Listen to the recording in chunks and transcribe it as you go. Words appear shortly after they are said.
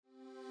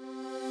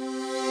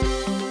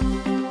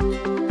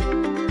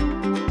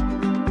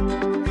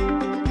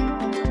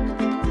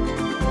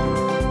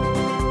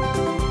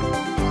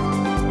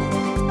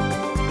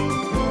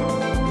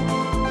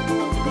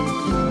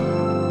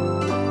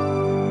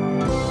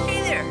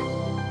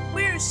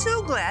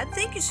Dad.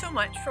 Thank you so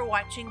much for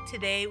watching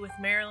Today with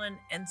Marilyn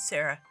and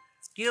Sarah.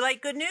 Do you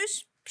like good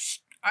news? Psst,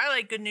 I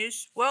like good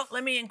news. Well,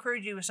 let me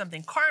encourage you with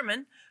something.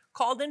 Carmen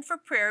called in for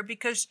prayer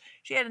because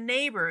she had a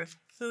neighbor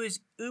who is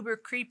uber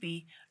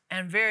creepy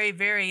and very,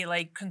 very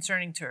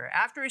concerning to her.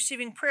 After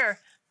receiving prayer,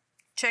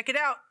 check it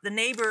out. The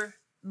neighbor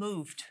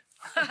moved.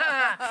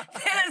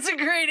 That's a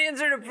great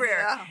answer to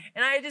prayer. Yeah.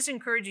 And I just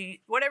encourage you,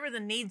 whatever the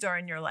needs are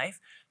in your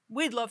life,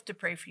 we'd love to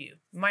pray for you.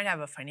 You might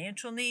have a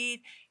financial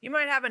need. You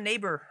might have a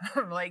neighbor,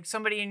 like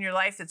somebody in your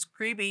life that's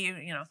creepy.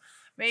 You know,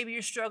 maybe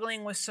you're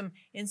struggling with some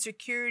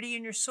insecurity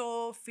in your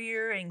soul,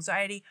 fear,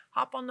 anxiety.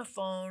 Hop on the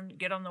phone,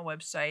 get on the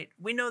website.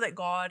 We know that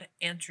God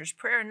answers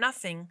prayer.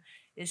 Nothing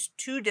is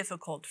too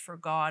difficult for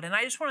God. And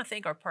I just want to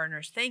thank our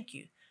partners. Thank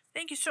you.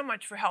 Thank you so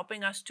much for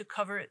helping us to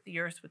cover the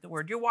earth with the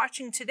word. You're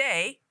watching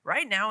today,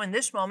 right now, in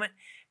this moment,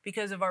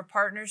 because of our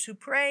partners who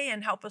pray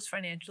and help us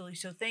financially.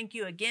 So thank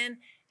you again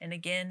and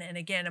again and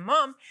again. And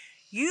Mom,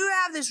 you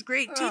have this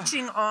great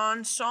teaching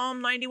on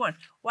Psalm 91.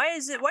 Why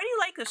do you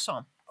like this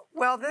psalm?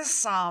 Well, this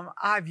psalm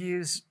I've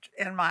used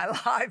in my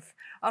life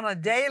on a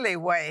daily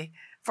way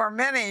for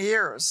many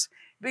years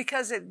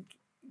because it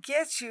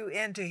gets you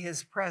into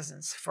his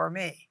presence for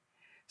me.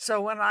 So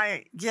when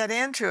I get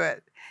into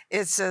it,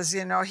 it says,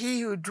 you know, he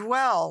who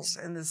dwells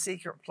in the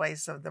secret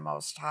place of the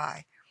Most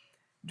High.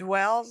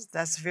 Dwells,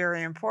 that's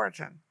very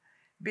important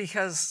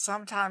because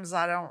sometimes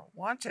I don't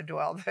want to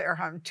dwell there.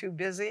 I'm too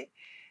busy.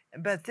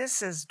 But this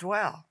says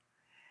dwell.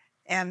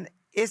 And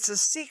it's a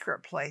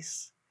secret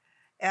place.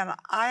 And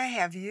I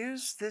have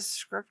used this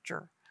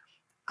scripture.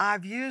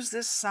 I've used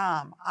this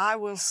psalm. I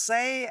will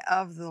say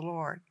of the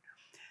Lord,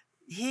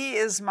 he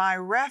is my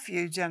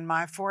refuge and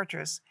my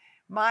fortress.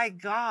 My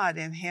God,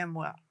 in him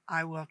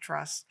I will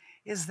trust.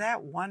 Is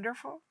that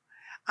wonderful?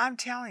 I'm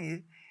telling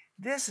you,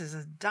 this is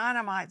a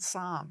dynamite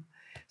psalm.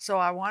 So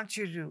I want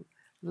you to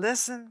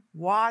listen,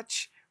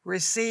 watch,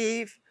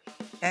 receive,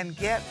 and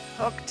get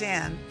hooked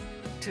in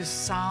to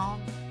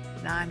Psalm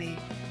 91.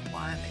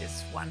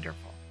 It's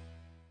wonderful.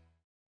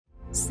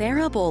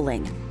 Sarah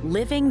Bowling,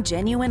 Living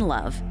Genuine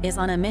Love, is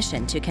on a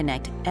mission to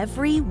connect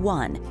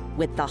everyone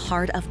with the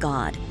heart of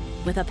God.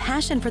 With a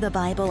passion for the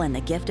Bible and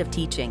the gift of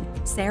teaching,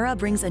 Sarah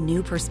brings a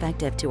new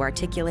perspective to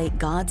articulate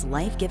God's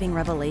life-giving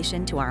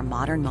revelation to our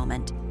modern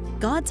moment.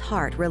 God's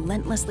heart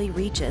relentlessly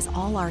reaches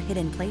all our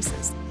hidden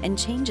places and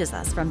changes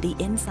us from the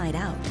inside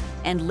out.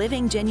 And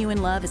Living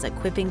Genuine Love is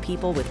equipping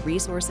people with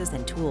resources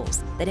and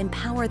tools that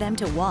empower them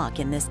to walk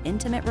in this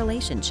intimate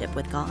relationship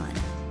with God.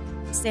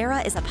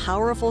 Sarah is a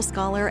powerful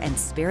scholar and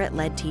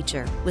spirit-led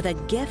teacher with a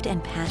gift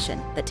and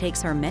passion that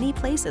takes her many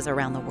places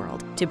around the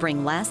world to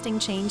bring lasting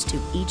change to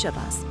each of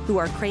us who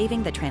are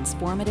craving the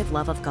transformative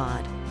love of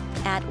God.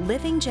 At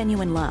Living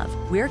Genuine Love,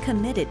 we're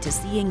committed to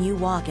seeing you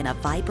walk in a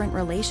vibrant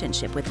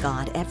relationship with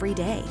God every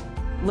day.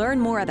 Learn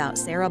more about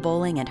Sarah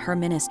Bowling and her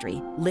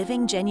ministry,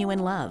 Living Genuine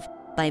Love,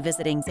 by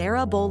visiting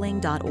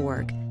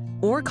sarahbowling.org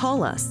or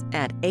call us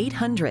at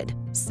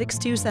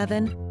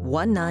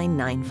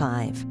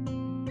 800-627-1995.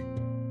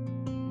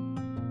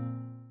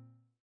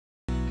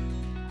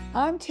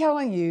 I'm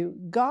telling you,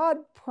 God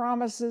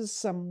promises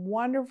some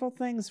wonderful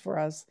things for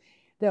us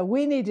that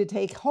we need to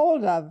take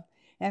hold of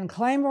and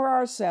claim for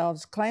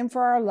ourselves, claim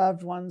for our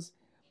loved ones,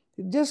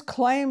 just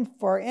claim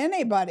for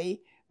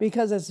anybody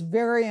because it's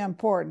very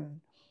important.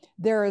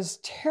 There is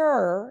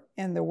terror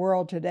in the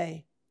world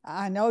today.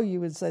 I know you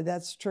would say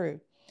that's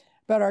true.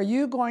 But are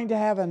you going to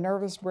have a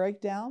nervous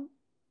breakdown?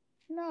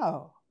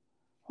 No.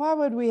 Why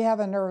would we have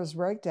a nervous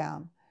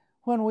breakdown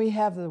when we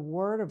have the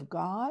Word of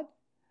God?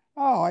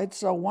 Oh, it's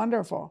so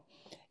wonderful.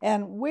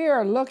 And we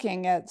are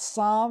looking at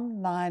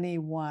Psalm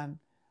 91.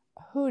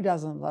 Who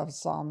doesn't love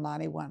Psalm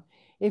 91?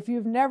 If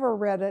you've never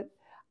read it,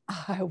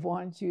 I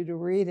want you to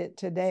read it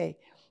today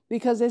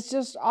because it's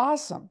just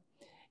awesome.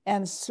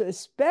 And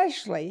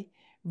especially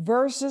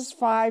verses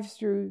 5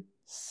 through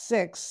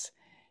 6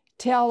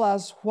 tell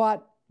us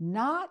what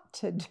not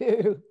to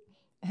do.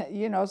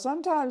 You know,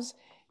 sometimes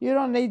you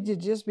don't need to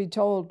just be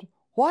told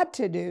what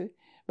to do,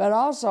 but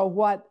also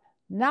what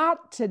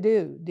not to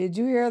do. Did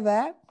you hear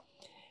that?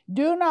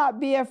 Do not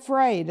be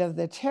afraid of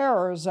the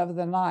terrors of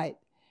the night,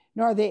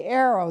 nor the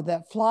arrow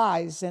that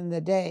flies in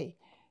the day.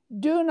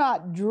 Do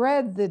not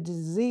dread the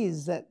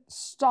disease that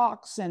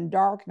stalks in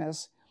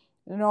darkness,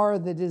 nor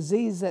the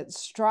disease that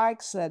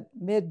strikes at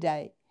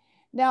midday.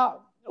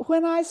 Now,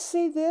 when I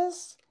see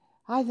this,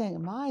 I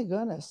think, my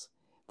goodness,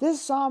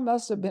 this psalm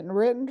must have been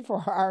written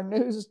for our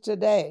news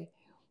today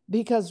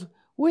because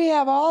we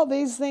have all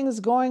these things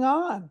going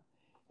on.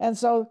 And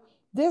so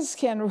this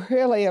can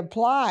really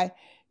apply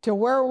to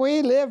where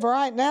we live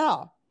right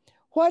now.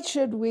 What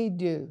should we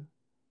do?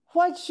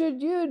 What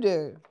should you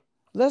do?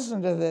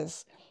 Listen to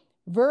this.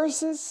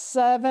 Verses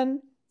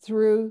 7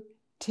 through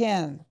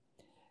 10.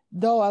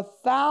 Though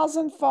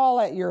 1,000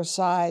 fall at your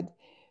side,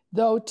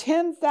 though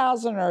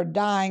 10,000 are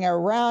dying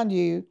around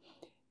you,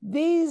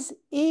 these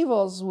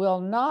evils will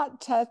not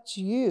touch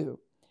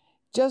you.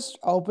 Just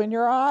open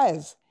your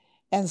eyes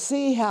and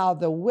see how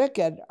the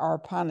wicked are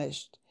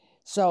punished.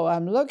 So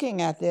I'm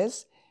looking at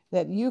this,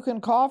 that you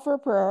can call for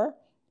prayer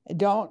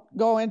Don't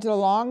go into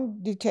long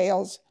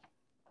details,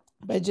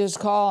 but just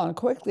call and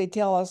quickly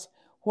tell us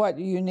what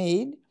you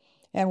need,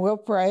 and we'll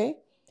pray.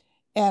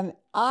 And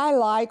I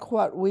like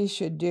what we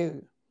should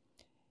do.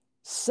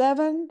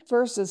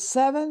 Verses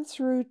 7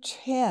 through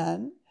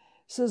 10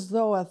 says,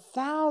 though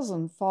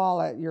 1,000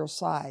 fall at your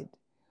side,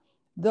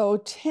 though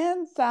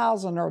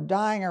 10,000 are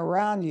dying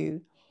around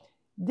you,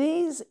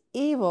 these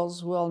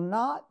evils will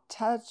not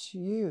touch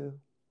you.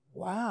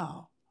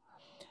 Wow.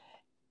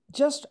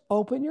 Just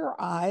open your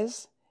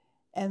eyes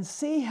and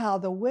see how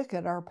the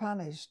wicked are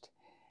punished.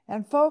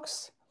 And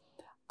folks,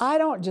 I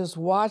don't just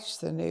watch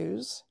the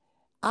news.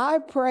 I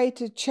pray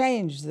to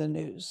change the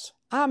news.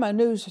 I'm a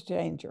news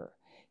changer.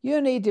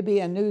 You need to be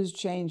a news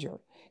changer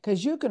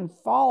because you can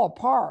fall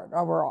apart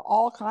over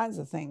all kinds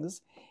of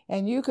things,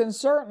 and you can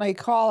certainly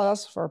call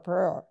us for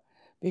prayer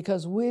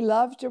because we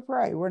love to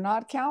pray. We're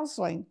not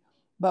counseling,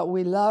 but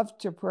we love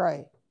to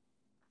pray.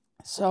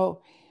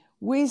 So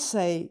we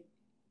say,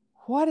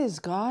 what is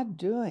God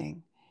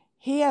doing?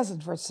 He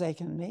hasn't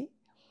forsaken me.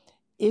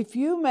 If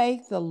you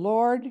make the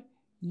Lord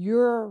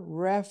your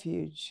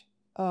refuge,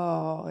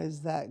 oh,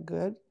 is that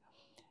good?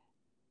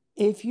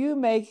 If you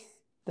make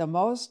the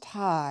Most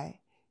High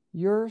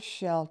your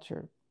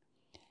shelter,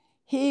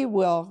 He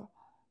will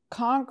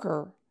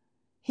conquer.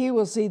 He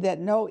will see that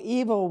no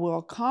evil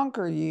will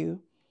conquer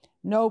you.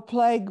 No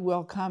plague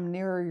will come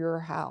near your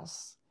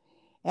house.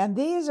 And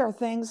these are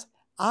things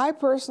I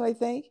personally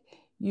think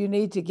you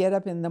need to get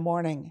up in the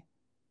morning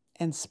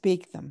and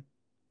speak them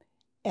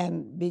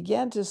and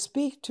begin to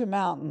speak to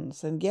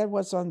mountains and get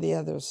what's on the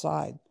other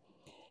side.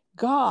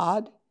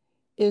 God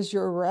is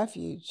your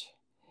refuge.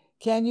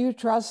 Can you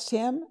trust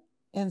Him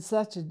in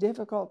such a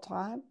difficult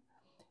time?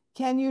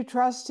 Can you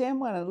trust Him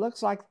when it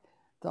looks like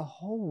the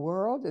whole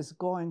world is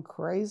going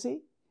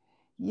crazy?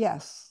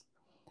 Yes.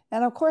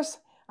 And of course,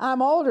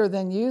 I'm older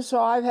than you,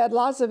 so I've had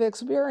lots of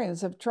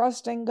experience of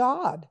trusting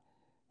God.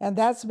 And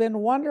that's been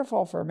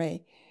wonderful for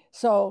me.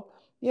 So,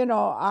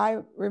 I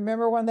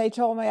remember when they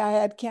told me I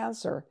had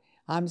cancer.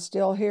 I'm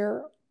still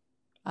here.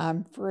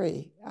 I'm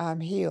free. I'm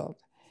healed.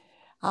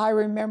 I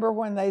remember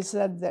when they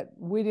said that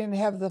we didn't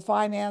have the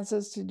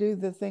finances to do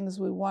the things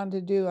we wanted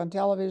to do on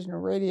television or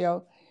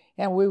radio,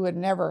 and we would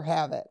never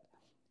have it.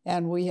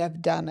 And we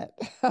have done it.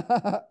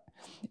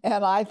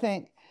 And I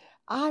think,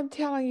 I'm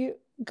telling you,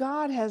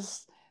 God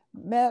has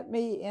met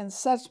me in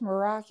such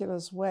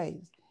miraculous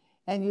ways.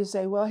 And you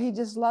say, well, He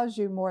just loves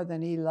you more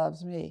than He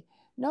loves me.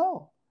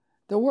 No,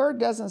 the Word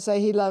doesn't say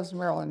He loves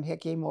Marilyn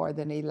Hickey more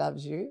than He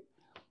loves you.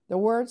 The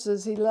Word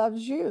says He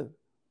loves you.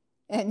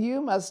 And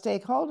you must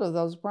take hold of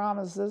those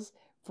promises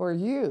for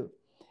you.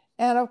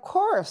 And of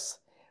course,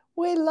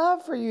 we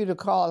love for you to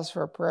call us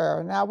for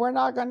prayer. Now, we're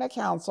not going to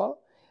counsel.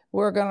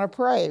 We're going to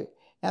pray.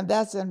 And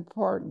that's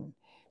important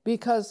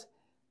because,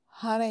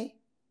 honey,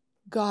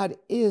 God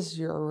is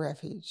your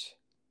refuge.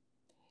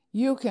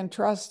 You can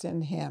trust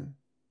in Him.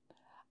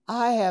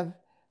 I have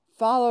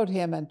followed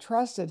Him and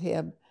trusted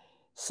Him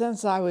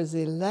since I was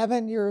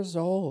 11 years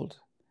old.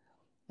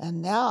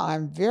 And now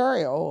I'm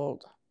very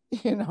old.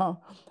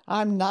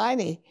 I'm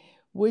 90.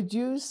 Would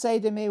you say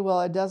to me,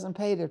 well, it doesn't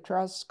pay to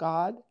trust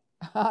God?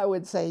 I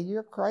would say,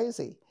 you're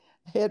crazy.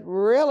 It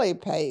really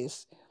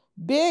pays.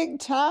 Big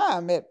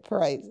time it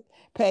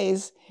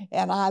pays.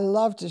 And I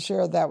love to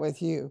share that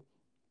with you.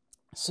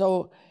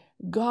 So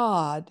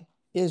God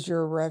is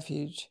your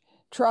refuge.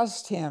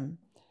 Trust Him.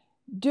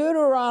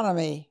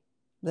 Deuteronomy,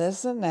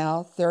 listen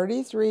now,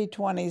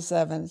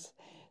 33:27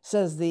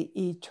 says the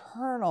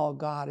eternal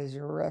God is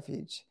your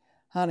refuge.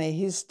 Honey,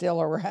 He's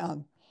still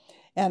around.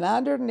 And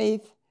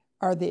underneath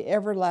are the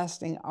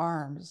everlasting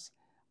arms.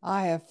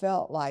 I have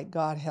felt like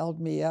God held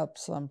me up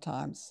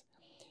sometimes.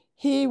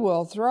 He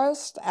will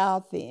thrust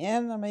out the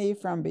enemy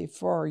from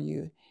before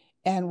you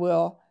and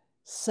will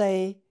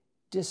say,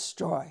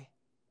 destroy.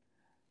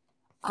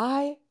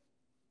 I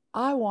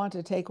want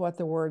to take what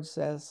the Word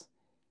says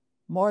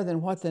more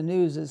than what the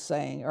news is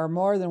saying, or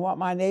more than what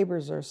my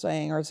neighbors are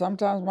saying, or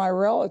sometimes my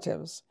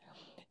relatives.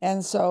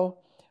 And so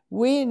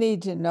we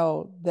need to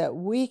know that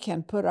we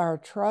can put our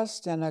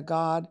trust in a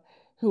God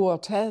who will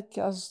take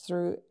us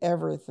through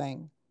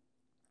everything.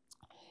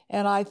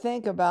 And I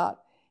think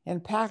about in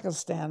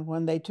Pakistan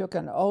when they took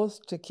an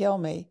oath to kill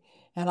me,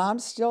 and I'm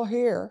still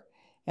here,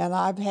 and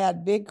I've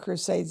had big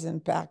crusades in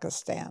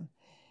Pakistan.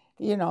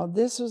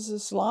 This was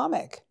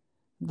Islamic.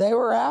 They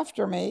were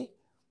after me,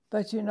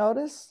 but you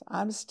notice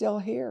I'm still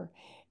here.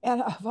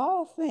 And of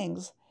all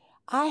things,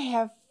 I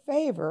have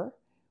favor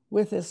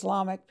with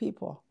Islamic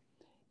people.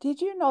 Did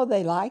you know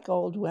they like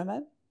old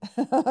women?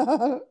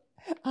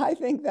 I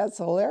think that's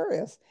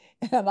hilarious.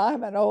 And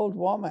I'm an old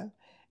woman,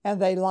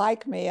 and they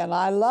like me, and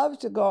I love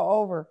to go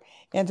over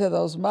into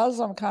those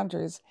Muslim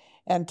countries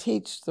and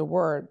teach the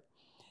Word.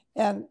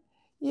 And,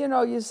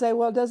 you say,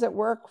 well, does it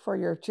work for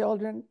your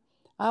children?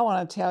 I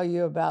want to tell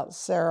you about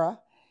Sarah.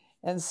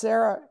 And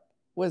Sarah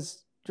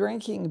was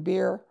drinking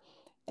beer,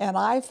 and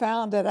I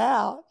found it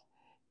out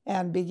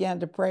and began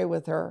to pray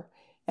with her.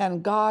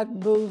 And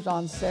God moved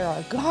on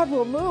Sarah. God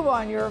will move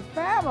on your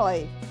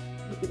family.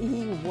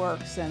 He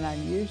works in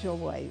unusual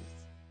ways.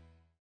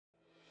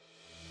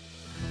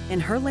 In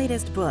her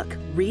latest book,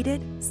 Read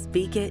It,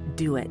 Speak It,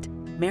 Do It,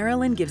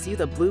 Marilyn gives you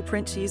the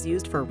blueprint she's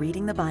used for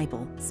reading the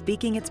Bible,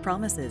 speaking its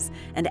promises,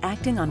 and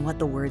acting on what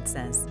the Word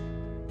says.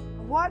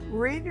 What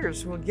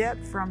readers will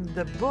get from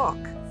the book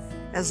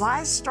as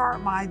I start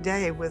my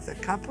day with a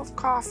cup of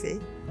coffee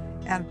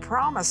and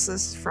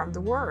promises from the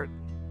Word.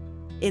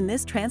 In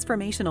this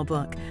transformational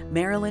book,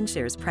 Marilyn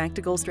shares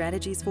practical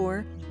strategies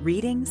for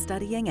reading,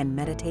 studying, and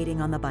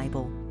meditating on the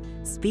Bible,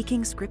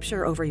 speaking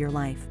Scripture over your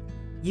life,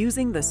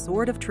 using the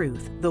sword of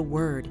truth, the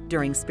Word,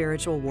 during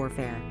spiritual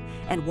warfare,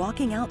 and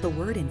walking out the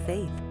Word in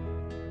faith.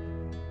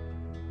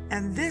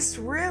 And this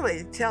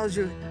really tells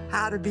you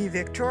how to be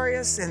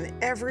victorious in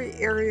every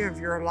area of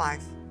your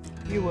life.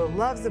 You will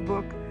love the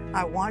book.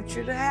 I want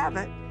you to have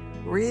it.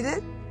 Read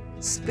it,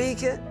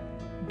 speak it,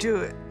 do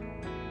it.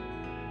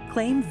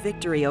 Claim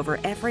victory over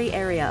every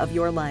area of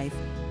your life.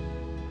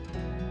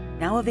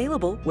 Now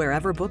available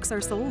wherever books are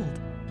sold.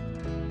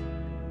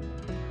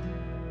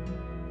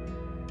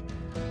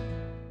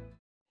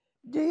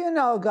 Do you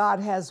know God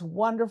has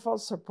wonderful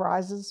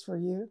surprises for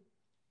you?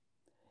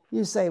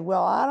 You say,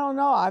 well, I don't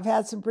know. I've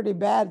had some pretty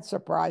bad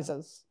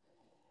surprises.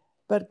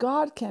 But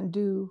God can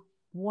do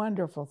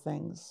wonderful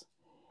things.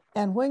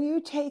 And when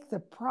you take the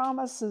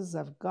promises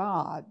of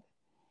God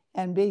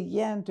and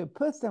begin to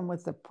put them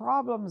with the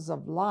problems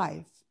of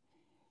life,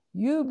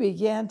 you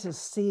begin to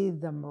see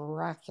the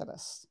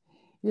miraculous.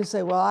 You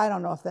say, well, I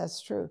don't know if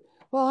that's true.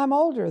 Well, I'm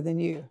older than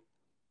you.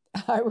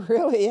 I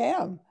really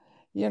am.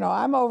 You know,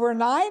 I'm over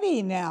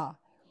 90 now.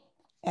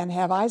 And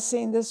have I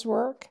seen this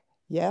work?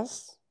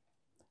 Yes.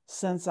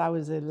 Since I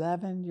was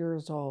 11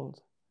 years old,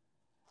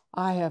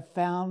 I have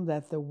found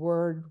that the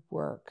Word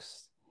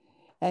works.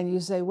 And you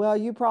say, well,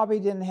 you probably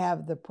didn't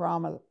have the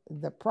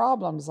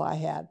problems I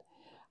had.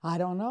 I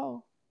don't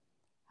know.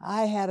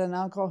 I had an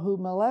uncle who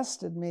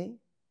molested me,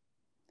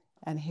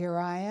 and here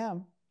I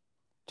am,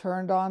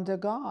 turned on to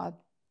God.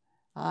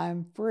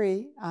 I'm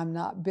free. I'm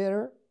not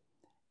bitter.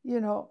 You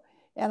know,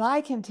 and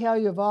I can tell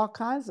you of all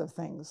kinds of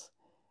things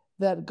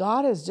that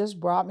God has just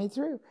brought me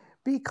through,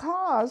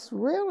 because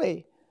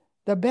really,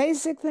 the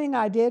basic thing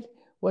I did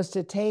was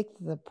to take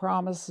the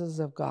promises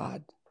of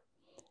God,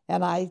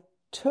 and I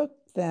took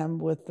them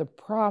with the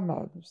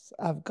problems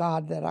of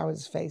God that I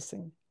was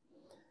facing.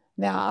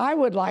 Now, I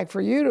would like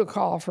for you to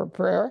call for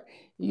prayer.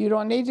 You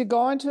don't need to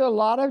go into a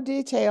lot of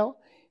detail.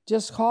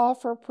 Just call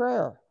for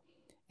prayer.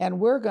 And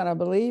we're going to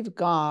believe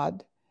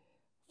God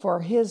for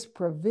His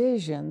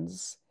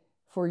provisions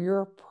for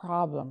your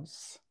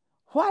problems.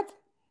 What?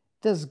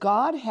 Does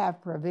God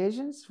have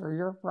provisions for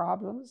your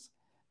problems?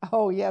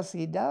 Oh, yes,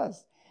 He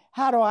does.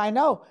 How do I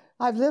know?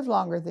 I've lived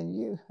longer than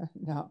you.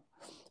 No.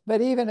 But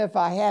even if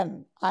I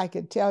hadn't, I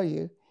could tell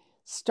you,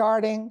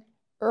 starting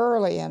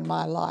early in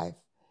my life,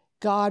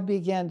 God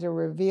began to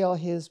reveal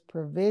His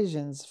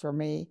provisions for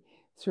me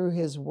through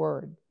His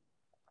Word.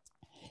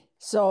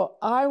 So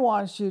I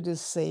want you to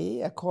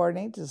see,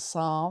 according to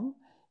Psalm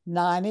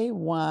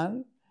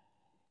 91,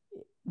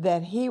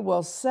 that He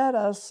will set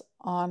us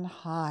on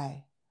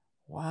high.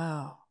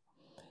 Wow.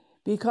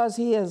 Because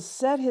He has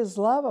set His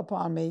love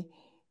upon me,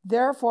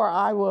 therefore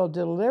I will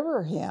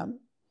deliver him,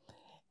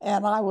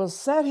 and I will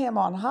set him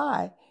on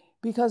high,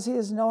 because he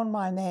has known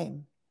my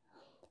name.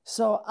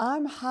 So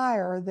I'm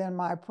higher than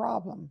my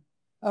problem,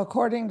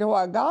 according to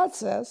what God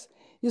says.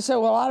 You say,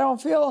 well, I don't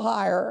feel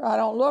higher, I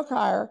don't look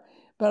higher,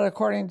 but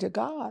according to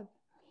God.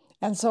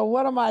 And so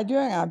what am I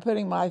doing? I'm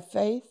putting my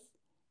faith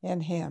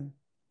in Him.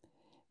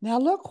 Now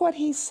look what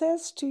He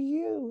says to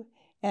you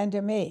and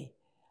to me.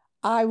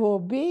 I will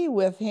be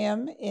with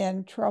him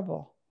in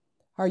trouble.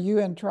 Are you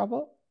in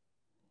trouble?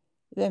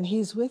 Then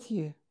He's with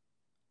you.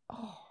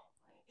 Oh,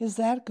 is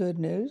that good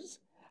news?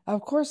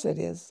 Of course it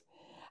is.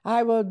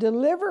 I will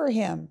deliver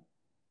him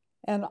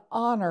and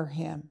honor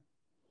him.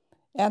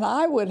 And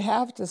I would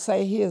have to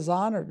say He has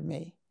honored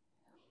me.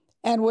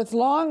 And with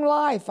long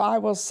life I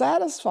will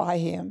satisfy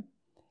him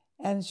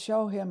and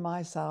show him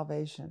my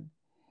salvation.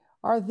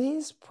 Are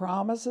these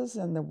promises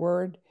in the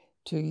Word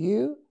to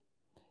you,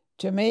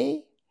 to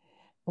me?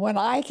 When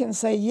I can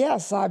say,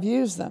 yes, I've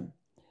used them.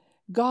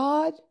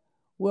 God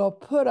will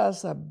put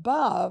us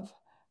above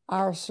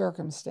our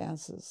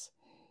circumstances.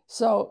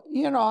 So,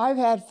 you know, I've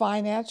had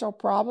financial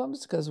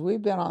problems because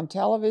we've been on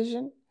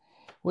television,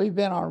 we've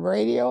been on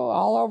radio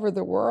all over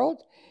the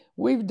world.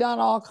 We've done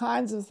all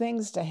kinds of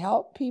things to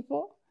help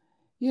people.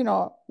 You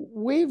know,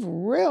 we've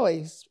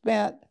really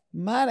spent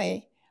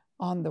money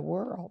on the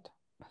world.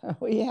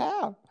 We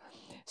have.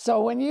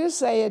 So when you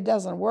say it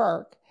doesn't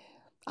work,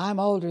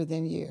 I'm older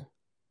than you,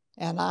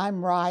 and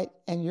I'm right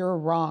and you're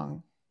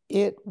wrong.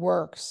 It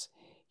works.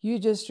 You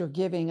just are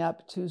giving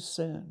up too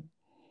soon.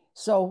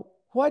 So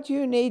what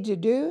you need to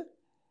do,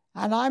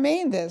 and I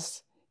mean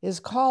this, is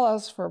call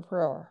us for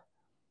prayer,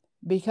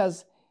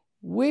 because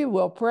we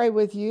will pray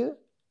with you.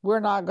 We're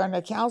not going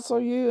to counsel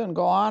you and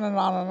go on and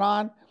on and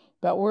on,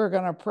 but we're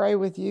going to pray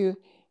with you,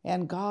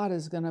 and God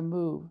is going to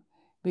move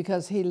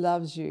because He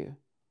loves you.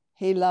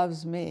 He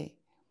loves me.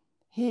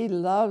 He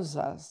loves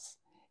us,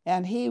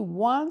 and He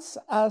wants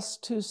us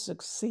to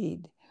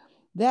succeed.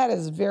 That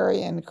is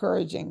very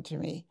encouraging to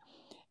me.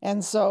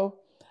 And so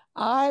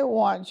I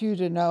want you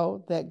to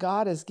know that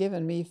God has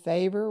given me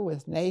favor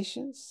with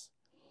nations.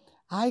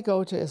 I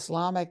go to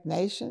Islamic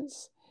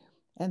nations,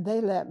 and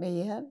they let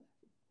me in,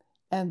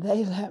 and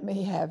they let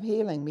me have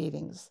healing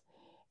meetings.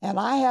 And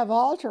I have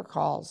altar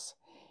calls.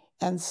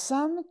 And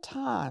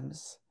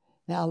sometimes,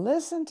 now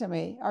listen to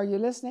me, are you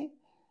listening?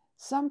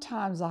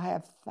 Sometimes I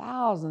have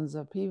thousands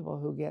of people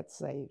who get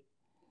saved.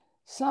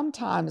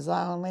 Sometimes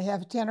I only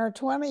have 10 or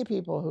 20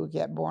 people who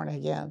get born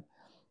again.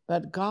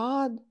 But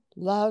God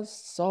loves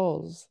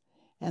souls,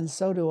 and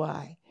so do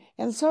I,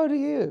 and so do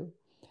you.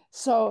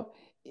 So,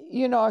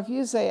 if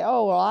you say,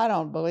 oh, well, I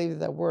don't believe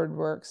the word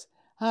works,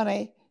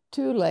 honey,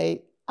 too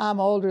late. I'm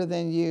older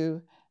than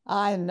you.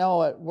 I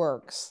know it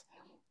works.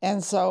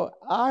 And so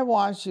I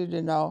want you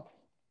to know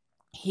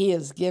He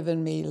has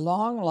given me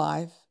long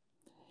life.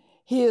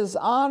 He has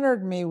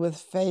honored me with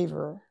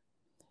favor,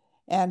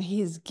 and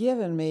He's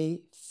given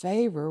me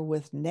favor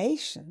with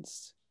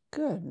nations.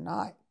 Good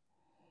night.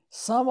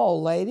 Some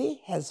old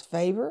lady has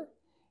favor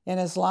in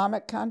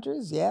Islamic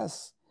countries?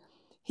 Yes.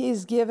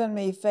 He's given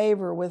me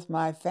favor with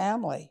my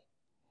family.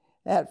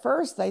 At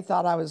first, they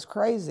thought I was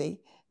crazy.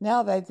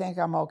 Now they think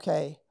I'm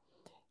okay.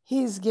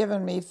 He's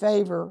given me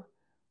favor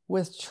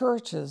with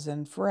churches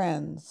and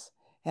friends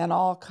and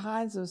all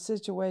kinds of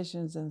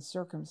situations and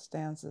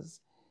circumstances.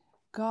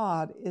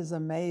 God is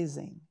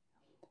amazing.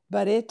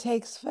 But it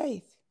takes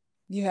faith.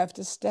 You have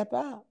to step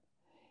out.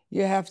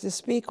 You have to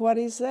speak what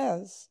He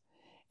says.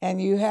 And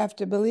you have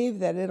to believe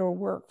that it'll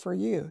work for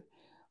you.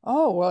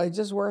 Oh, well, it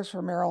just works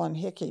for Marilyn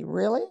Hickey.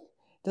 Really?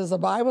 Does the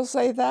Bible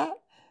say that?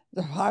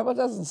 The Bible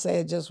doesn't say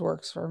it just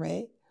works for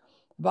me.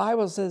 The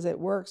Bible says it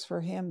works for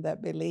him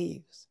that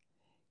believes.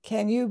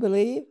 Can you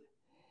believe?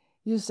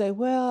 You say,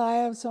 well, I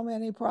have so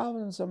many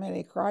problems, so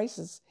many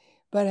crises,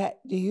 but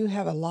do you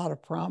have a lot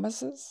of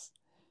promises?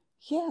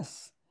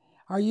 Yes.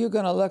 Are you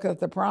going to look at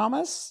the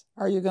promise?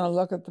 Or are you going to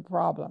look at the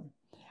problem?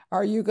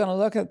 Are you going to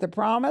look at the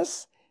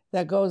promise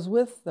that goes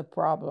with the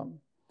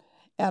problem?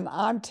 And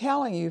I'm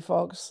telling you,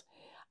 folks,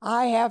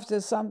 I have to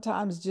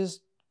sometimes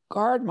just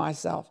guard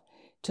myself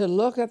to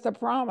look at the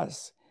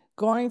promise.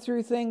 Going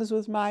through things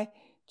with my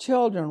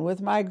children,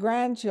 with my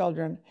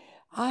grandchildren,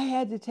 I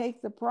had to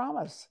take the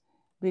promise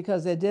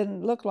because it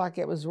didn't look like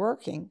it was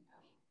working,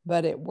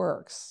 but it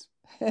works.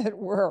 It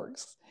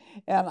works.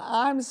 And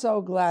I'm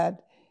so glad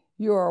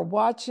you are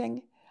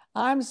watching.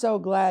 I'm so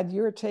glad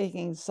you're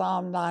taking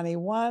Psalm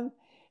 91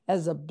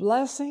 as a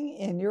blessing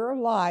in your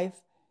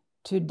life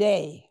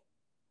today.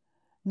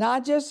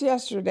 Not just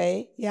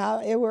yesterday.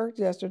 Yeah, it worked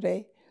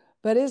yesterday,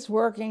 but it's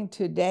working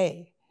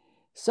today.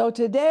 So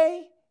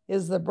today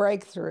is the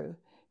breakthrough.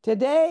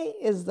 Today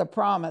is the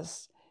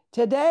promise.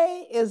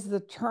 Today is the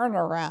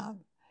turnaround.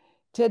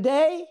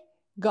 Today,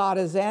 God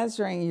is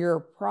answering your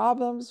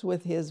problems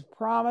with His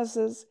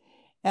promises.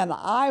 And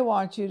I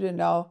want you to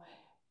know,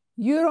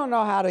 you don't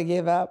know how to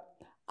give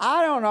up.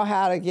 I don't know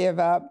how to give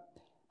up.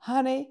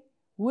 Honey,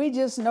 we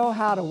just know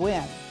how to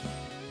win.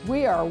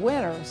 We are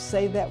winners.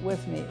 Say that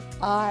with me.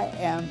 I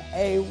am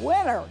a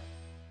winner.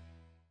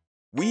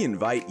 We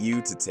invite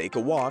you to take a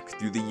walk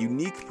through the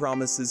unique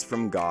promises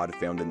from God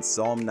found in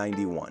Psalm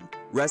 91.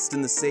 Rest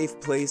in the safe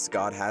place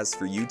God has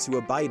for you to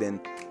abide in,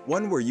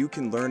 one where you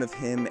can learn of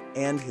Him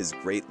and His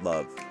great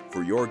love.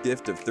 For your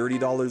gift of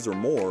 $30 or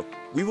more,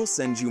 we will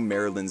send you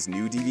Marilyn's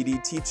new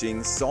DVD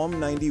teaching, Psalm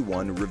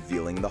 91,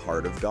 Revealing the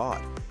Heart of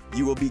God.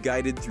 You will be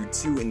guided through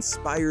 2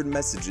 inspired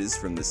messages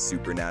from the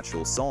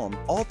supernatural psalm,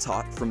 all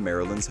taught from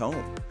Marilyn's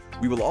home.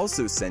 We will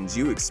also send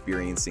you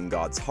Experiencing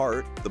God's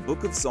Heart, the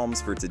Book of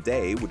Psalms for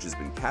Today, which has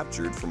been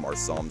captured from our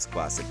Psalms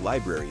Classic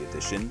Library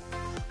Edition,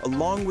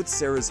 along with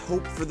Sarah's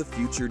Hope for the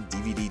Future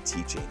DVD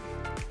teaching.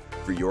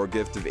 For your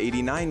gift of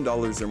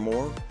 $89 or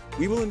more,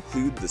 we will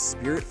include the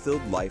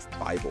Spirit-Filled Life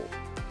Bible.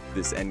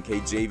 This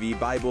NKJV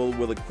Bible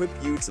will equip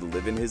you to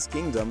live in His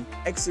kingdom,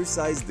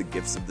 exercise the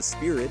gifts of the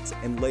Spirit,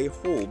 and lay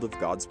hold of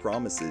God's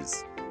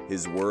promises.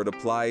 His word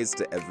applies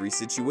to every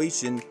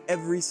situation,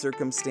 every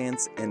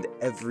circumstance, and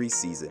every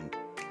season.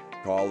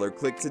 Call or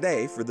click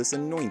today for this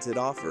anointed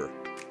offer.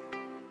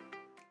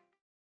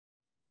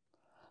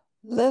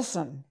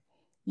 Listen,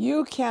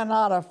 you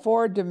cannot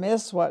afford to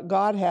miss what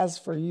God has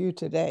for you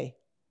today.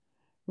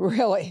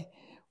 Really,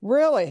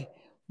 really.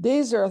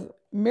 These are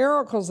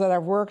miracles that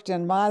have worked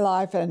in my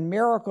life and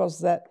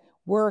miracles that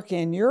work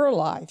in your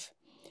life.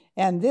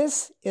 And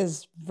this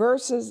is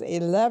verses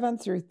 11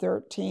 through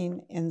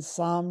 13 in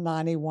Psalm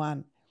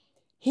 91.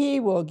 He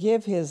will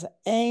give His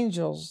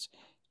angels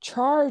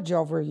charge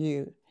over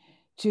you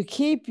to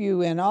keep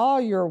you in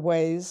all your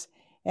ways,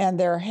 and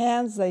their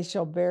hands they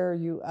shall bear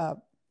you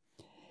up.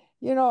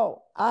 You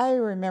know, I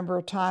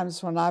remember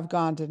times when I've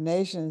gone to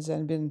nations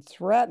and been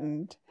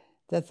threatened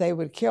that they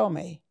would kill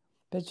me.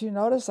 But you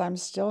notice I'm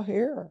still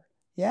here.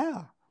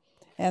 Yeah.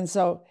 And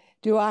so,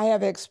 do I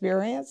have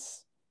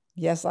experience?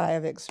 Yes, I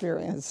have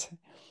experience.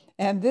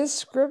 And this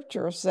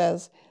scripture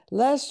says,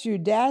 lest you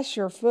dash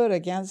your foot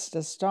against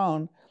a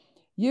stone,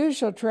 you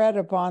shall tread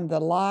upon the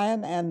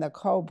lion and the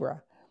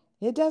cobra.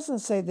 It doesn't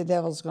say the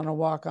devil's going to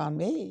walk on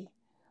me.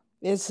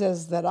 It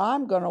says that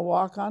I'm going to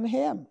walk on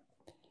him.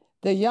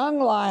 The young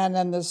lion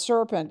and the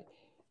serpent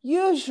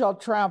you shall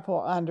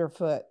trample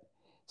underfoot.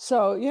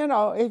 So,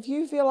 if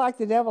you feel like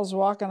the devil's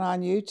walking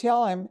on you,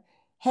 tell him,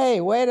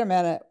 hey, wait a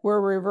minute, we're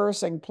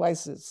reversing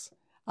places.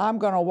 I'm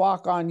going to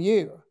walk on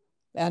you.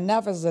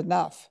 Enough is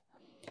enough.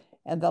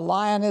 And the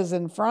lion is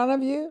in front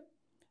of you.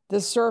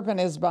 The serpent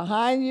is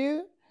behind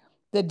you.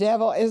 The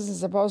devil isn't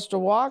supposed to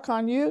walk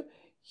on you.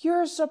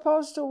 You're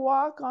supposed to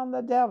walk on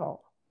the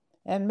devil.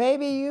 And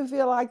maybe you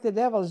feel like the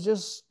devil's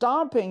just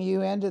stomping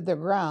you into the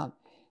ground.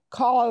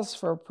 Call us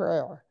for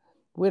prayer.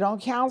 We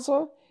don't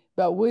counsel,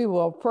 but we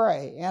will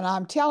pray. And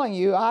I'm telling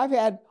you, I've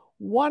had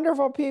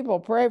wonderful people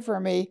pray for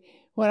me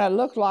when it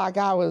looked like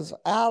I was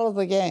out of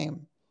the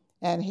game.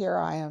 And here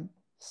I am,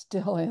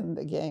 still in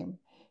the game.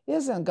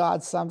 Isn't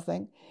God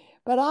something?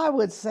 But I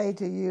would say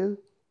to you,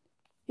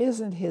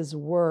 isn't His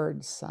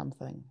word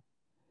something?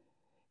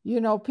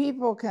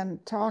 People can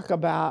talk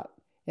about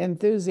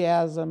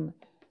enthusiasm,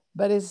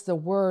 but it's the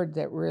word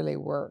that really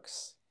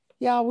works.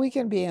 Yeah, we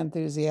can be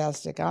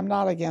enthusiastic. I'm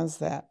not against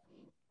that.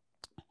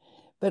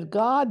 But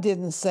God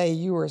didn't say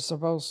you were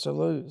supposed to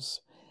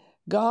lose.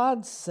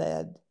 God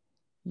said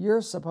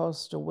you're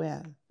supposed to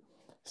win.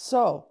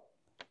 So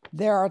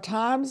there are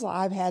times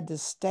I've had to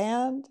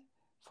stand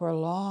for a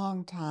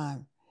long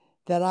time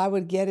that I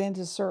would get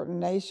into certain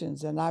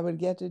nations and I would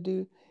get to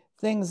do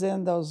things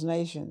in those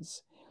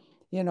nations,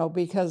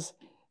 because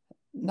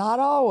not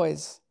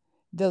always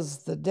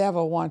does the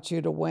devil want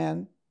you to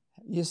win.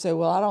 You say,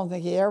 well, I don't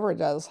think he ever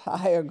does.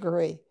 I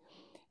agree.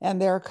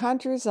 And there are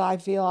countries I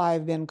feel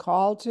I've been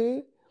called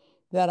to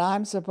that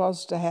I'm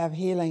supposed to have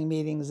healing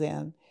meetings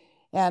in.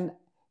 And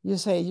you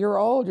say, you're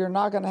old, you're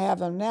not going to have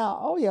them now.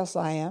 Oh, yes,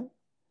 I am.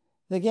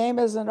 The game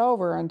isn't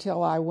over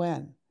until I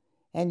win.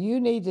 And you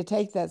need to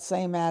take that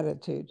same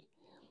attitude.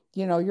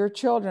 Your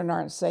children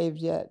aren't saved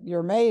yet.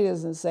 Your maid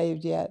isn't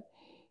saved yet.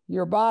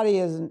 Your body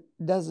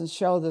doesn't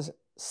show the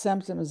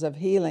symptoms of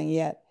healing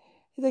yet.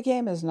 The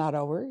game is not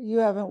over. You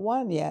haven't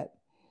won yet.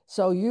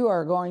 So you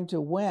are going to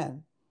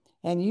win.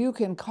 And you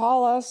can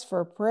call us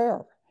for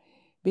prayer,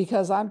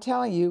 because I'm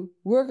telling you,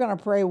 we're going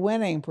to pray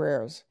winning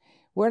prayers.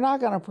 We're not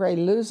going to pray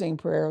losing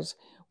prayers.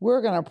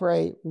 We're going to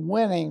pray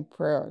winning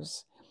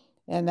prayers.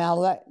 And now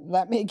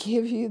let me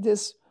give you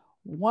this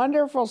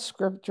wonderful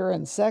scripture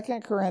in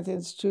 2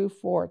 Corinthians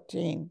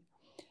 2:14.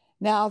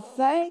 Now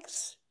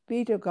thanks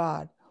be to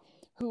God,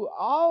 who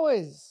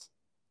always,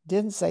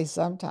 didn't say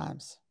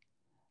sometimes,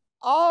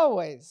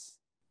 always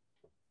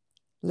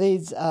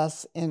leads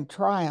us in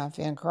triumph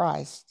in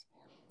Christ,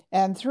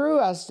 and through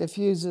us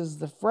diffuses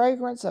the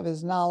fragrance of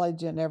His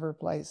knowledge in every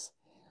place.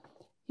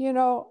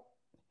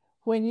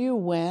 When you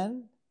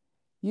win,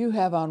 you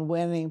have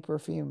unwinning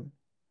perfume.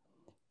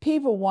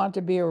 People want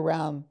to be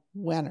around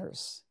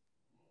winners.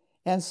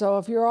 And so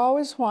if you're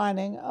always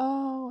whining,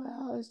 oh,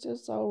 well, it's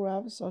just so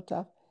rough, so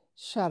tough,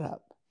 shut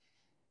up.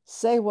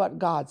 Say what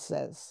God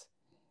says.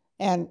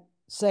 And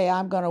say,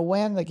 I'm going to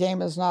win. The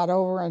game is not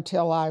over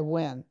until I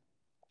win.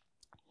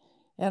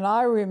 And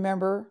I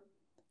remember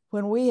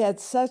when we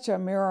had such a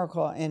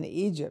miracle in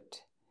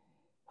Egypt,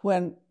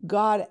 when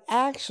God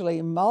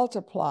actually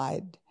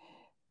multiplied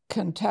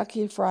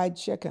Kentucky Fried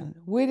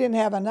Chicken. We didn't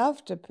have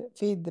enough to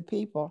feed the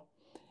people.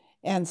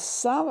 And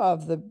some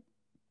of the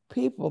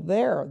people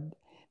there,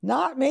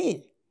 not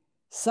me,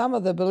 some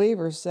of the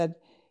believers said,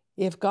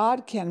 if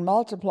God can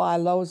multiply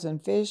loaves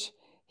and fish,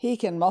 He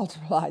can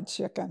multiply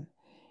chicken.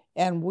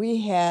 And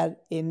we had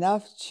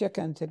enough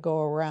chicken to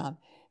go around.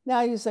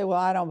 Now you say, well,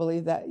 I don't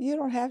believe that. You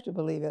don't have to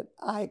believe it.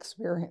 I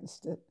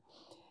experienced it.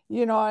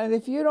 And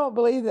if you don't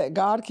believe that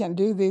God can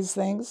do these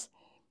things,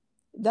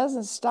 it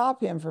doesn't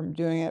stop Him from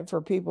doing it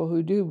for people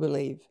who do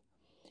believe.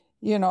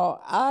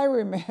 I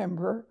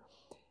remember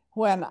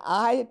when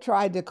I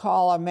tried to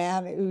call a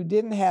man who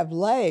didn't have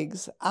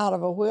legs out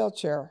of a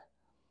wheelchair.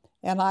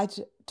 And I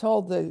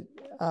told the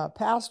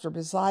pastor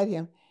beside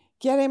him,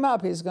 get him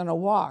up, he's going to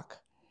walk.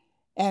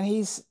 And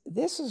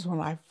this is when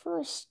I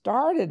first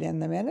started in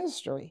the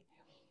ministry.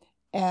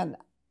 And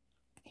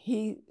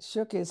he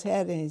shook his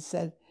head and he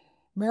said,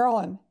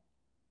 Marilyn,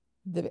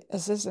 the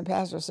assistant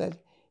pastor said,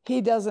 he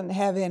doesn't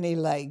have any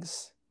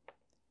legs.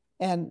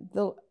 And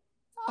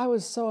I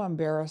was so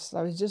embarrassed.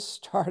 I was just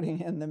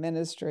starting in the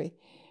ministry.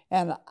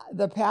 And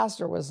the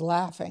pastor was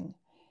laughing.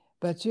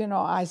 But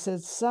I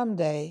said,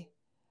 someday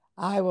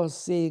I will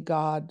see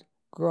God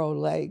grow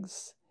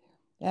legs.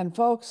 And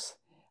folks,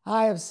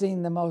 I have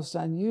seen the most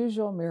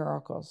unusual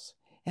miracles,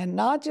 and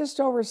not just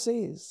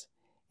overseas,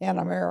 in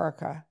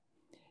America.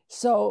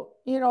 So,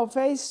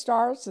 faith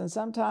starts, and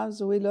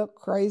sometimes we look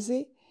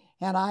crazy.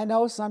 And I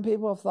know some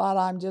people have thought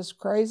I'm just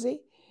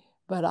crazy,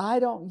 but I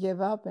don't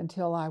give up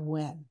until I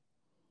win.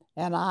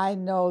 And I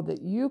know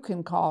that you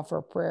can call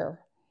for prayer.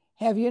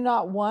 Have you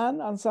not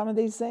won on some of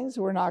these things?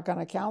 We're not going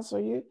to counsel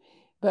you,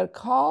 but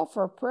call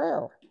for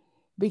prayer,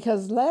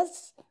 because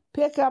let's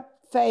pick up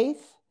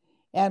faith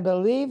and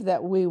believe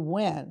that we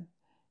win.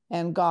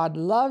 And God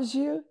loves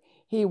you.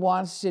 He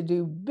wants to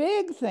do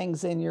big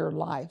things in your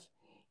life.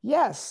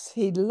 Yes,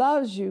 He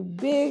loves you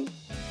big,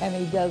 and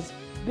He does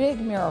big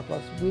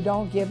miracles. We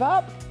don't give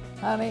up,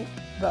 honey,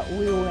 but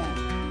we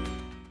win.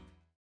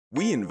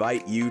 We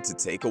invite you to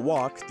take a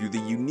walk through the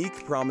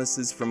unique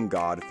promises from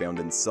God found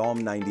in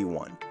Psalm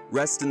 91.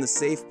 Rest in the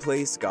safe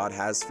place God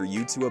has for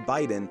you to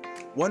abide in,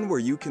 one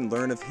where you can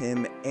learn of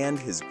Him and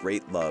His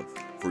great love.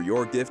 For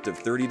your gift of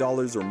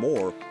 $30 or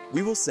more,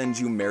 we will send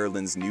you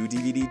Marilyn's new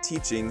DVD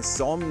teaching,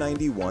 Psalm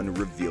 91,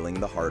 Revealing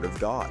the Heart of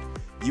God.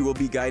 You will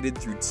be guided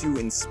through 2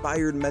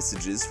 inspired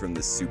messages from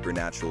this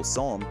supernatural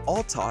psalm,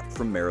 all taught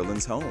from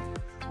Marilyn's home.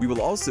 We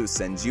will also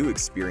send you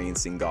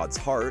Experiencing God's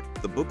Heart,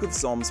 the Book of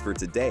Psalms for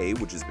Today,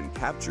 which has been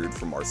captured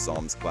from our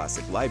Psalms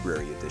Classic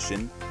Library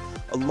Edition,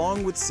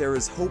 along with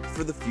Sarah's Hope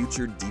for the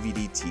Future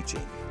DVD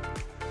teaching.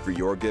 For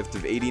your gift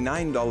of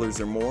 $89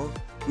 or more,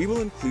 we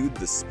will include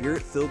the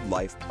Spirit-Filled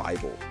Life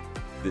Bible.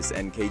 This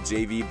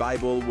NKJV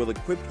Bible will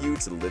equip you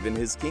to live in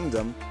His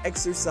kingdom,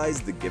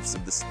 exercise the gifts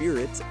of the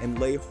Spirit, and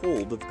lay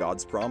hold of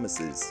God's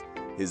promises.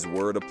 His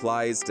word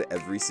applies to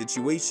every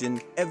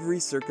situation, every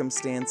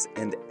circumstance,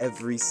 and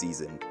every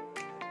season.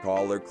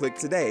 Call or click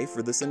today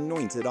for this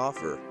anointed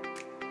offer.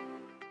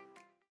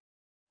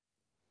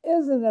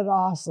 Isn't it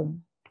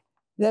awesome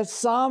that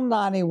Psalm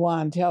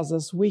 91 tells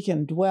us we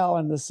can dwell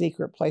in the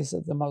secret place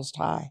of the Most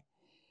High?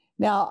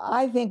 Now,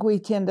 I think we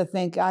tend to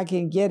think I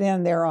can get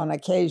in there on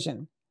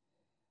occasion,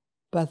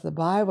 but the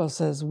Bible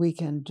says we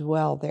can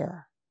dwell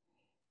there.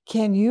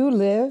 Can you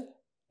live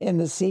in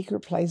the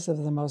secret place of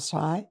the Most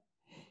High?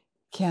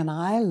 Can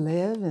I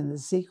live in the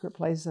secret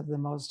place of the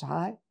Most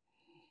High?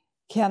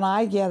 Can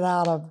I get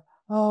out of,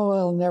 oh,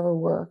 it'll never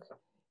work?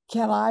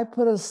 Can I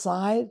put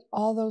aside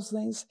all those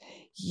things?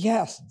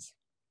 Yes.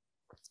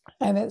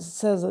 And it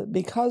says that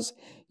because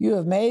you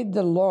have made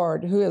the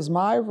Lord, who is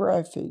my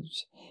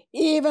refuge,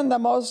 even the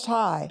Most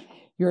High,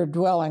 your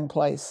dwelling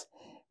place,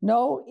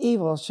 no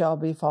evil shall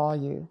befall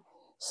you.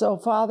 So,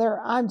 Father,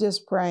 I'm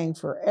just praying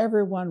for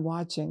everyone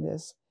watching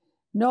this.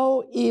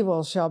 No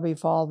evil shall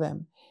befall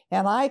them.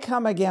 And I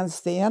come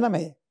against the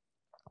enemy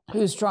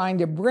who's trying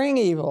to bring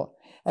evil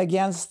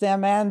against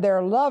them and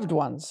their loved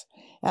ones.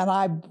 And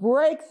I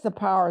break the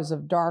powers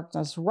of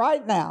darkness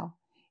right now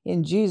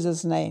in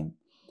Jesus' name.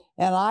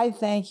 And I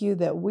thank you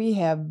that we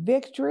have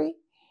victory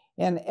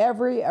in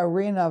every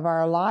arena of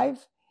our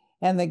life.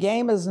 And the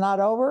game is not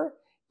over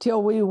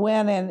till we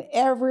win in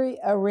every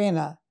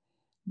arena.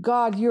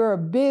 God, you're a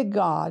big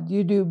God.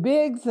 You do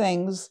big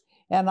things.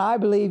 And I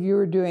believe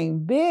you're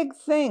doing big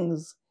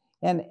things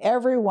in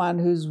everyone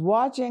who's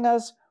watching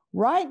us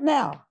right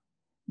now.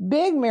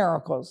 Big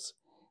miracles,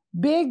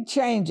 big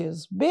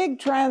changes, big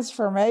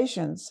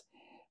transformations.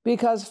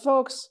 Because,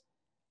 folks,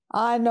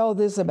 I know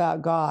this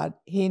about God.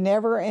 He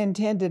never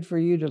intended for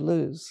you to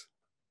lose.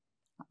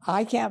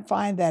 I can't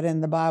find that in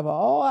the Bible.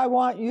 Oh, I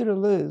want you to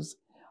lose.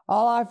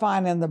 All I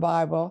find in the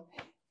Bible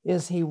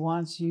is He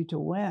wants you to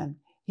win.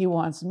 He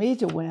wants me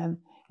to win.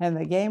 And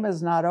the game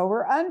is not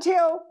over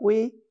until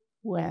we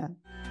win.